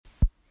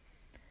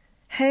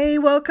Hey,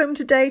 welcome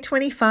to day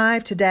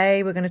 25.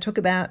 Today we're going to talk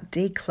about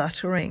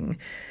decluttering.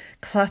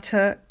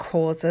 Clutter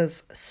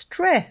causes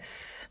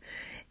stress.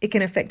 It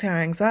can affect our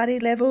anxiety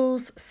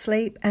levels,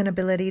 sleep, and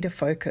ability to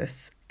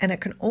focus. And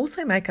it can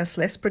also make us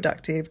less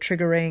productive,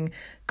 triggering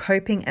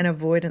coping and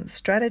avoidance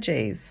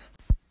strategies.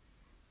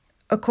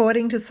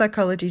 According to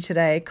Psychology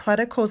Today,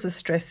 clutter causes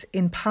stress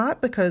in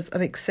part because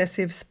of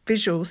excessive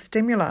visual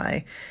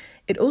stimuli.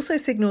 It also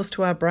signals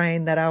to our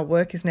brain that our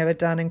work is never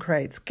done and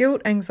creates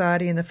guilt,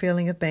 anxiety, and the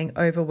feeling of being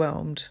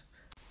overwhelmed.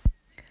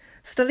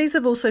 Studies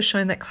have also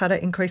shown that clutter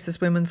increases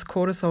women's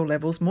cortisol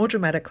levels more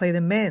dramatically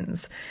than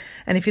men's.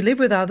 And if you live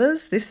with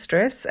others, this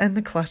stress and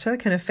the clutter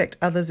can affect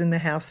others in the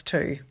house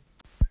too.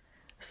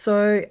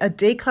 So a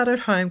decluttered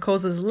home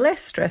causes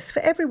less stress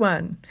for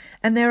everyone,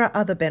 and there are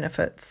other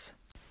benefits.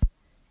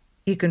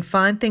 You can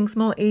find things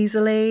more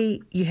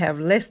easily, you have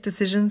less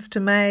decisions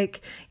to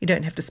make, you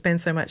don't have to spend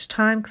so much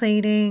time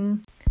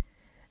cleaning,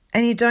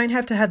 and you don't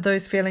have to have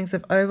those feelings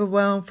of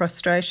overwhelm,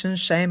 frustration,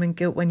 shame and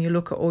guilt when you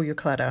look at all your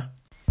clutter.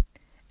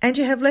 And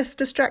you have less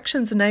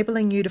distractions,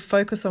 enabling you to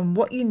focus on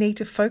what you need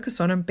to focus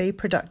on and be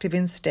productive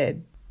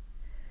instead.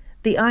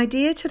 The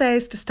idea today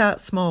is to start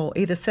small,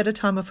 either set a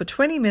timer for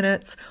 20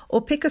 minutes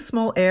or pick a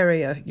small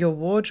area, your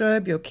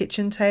wardrobe, your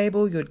kitchen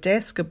table, your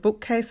desk, a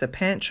bookcase, a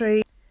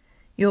pantry,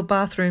 your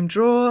bathroom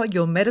drawer,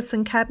 your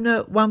medicine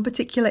cabinet, one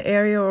particular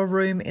area or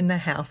room in the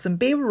house, and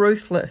be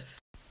ruthless.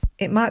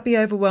 It might be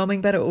overwhelming,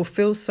 but it will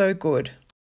feel so good.